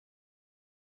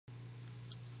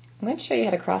I'm going to show you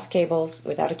how to cross cables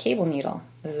without a cable needle.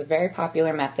 This is a very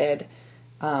popular method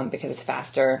because it's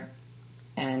faster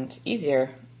and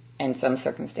easier in some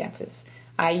circumstances.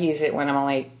 I use it when I'm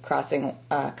only crossing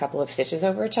a couple of stitches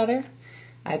over each other.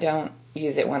 I don't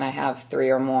use it when I have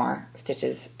 3 or more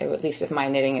stitches. At least with my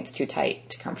knitting, it's too tight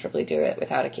to comfortably do it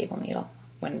without a cable needle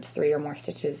when it's 3 or more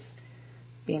stitches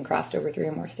being crossed over 3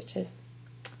 or more stitches.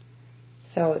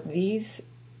 So these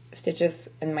stitches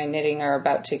in my knitting are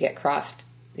about to get crossed.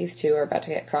 These two are about to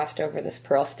get crossed over this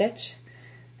purl stitch.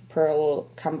 The purl will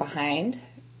come behind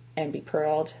and be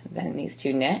purled, then these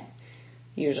two knit.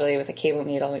 Usually with a cable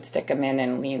needle, we'd stick them in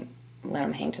and let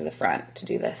them hang to the front to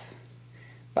do this.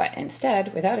 But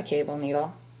instead, without a cable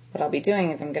needle, what I'll be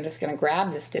doing is I'm just going to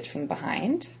grab the stitch from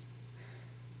behind,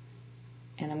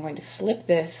 and I'm going to slip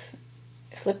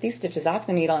these stitches off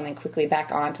the needle and then quickly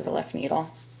back onto the left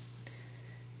needle,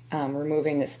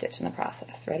 removing this stitch in the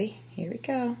process. Ready? Here we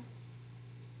go.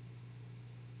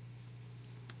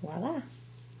 Voila.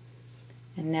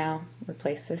 And now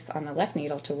replace this on the left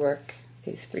needle to work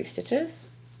these 3 stitches.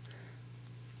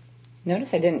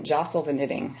 Notice I didn't jostle the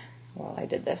knitting while I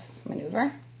did this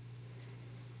maneuver.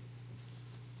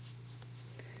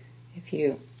 If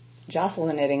you jostle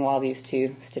the knitting while these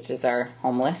 2 stitches are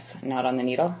homeless, not on the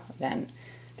needle, then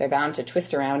they're bound to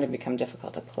twist around and become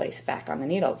difficult to place back on the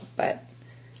needle. But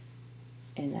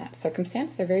in that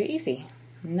circumstance, they're very easy.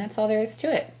 And that's all there is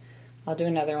to it. I'll do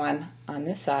another one on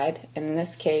this side. And in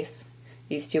this case,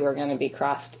 these 2 are going to be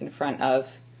crossed in front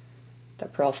of the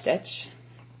purl stitch.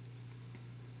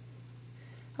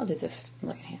 I'll do this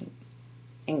right-hand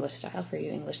English style for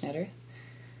you English knitters.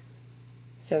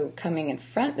 So coming in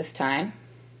front this time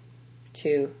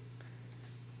to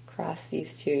cross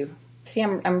these 2. See,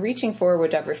 I'm reaching for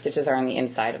whichever stitches are on the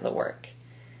inside of the work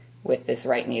with this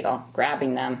right needle,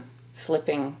 grabbing them,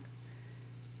 slipping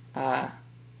the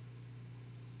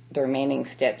remaining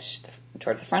stitch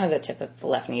towards the front of the tip of the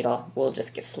left needle will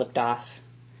just get slipped off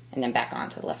and then back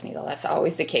onto the left needle. That's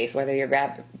always the case, whether you're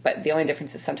but the only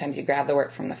difference is sometimes you grab the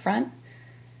work from the front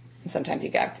and sometimes you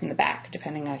grab from the back,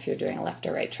 depending on if you're doing a left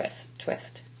or right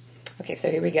twist. Okay,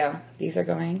 so here we go. These are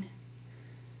going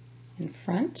in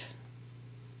front.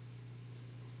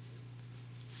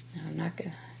 Now I'm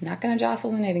not going to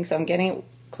jostle the knitting, so I'm getting it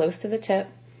close to the tip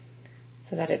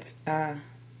so that it's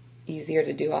easier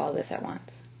to do all of this at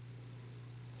once.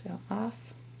 So off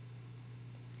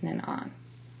and then on.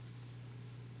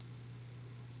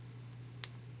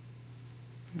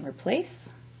 And replace.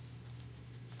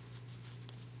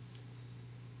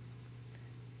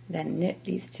 Then knit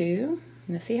these 2.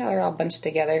 And see how they're all bunched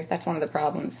together? That's one of the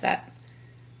problems, that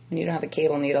when you don't have a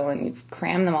cable needle and you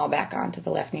cram them all back onto the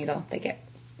left needle, they get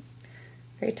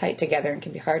very tight together and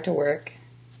can be hard to work.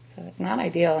 So it's not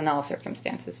ideal in all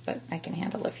circumstances, but I can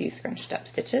handle a few scrunched up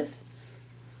stitches.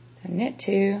 So knit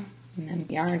 2 and then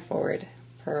yarn forward,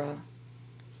 purl.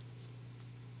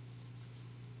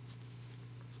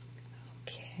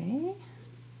 Okay.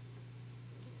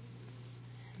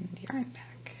 And yarn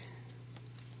back.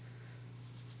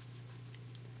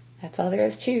 That's all there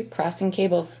is to crossing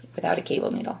cables without a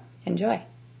cable needle. Enjoy.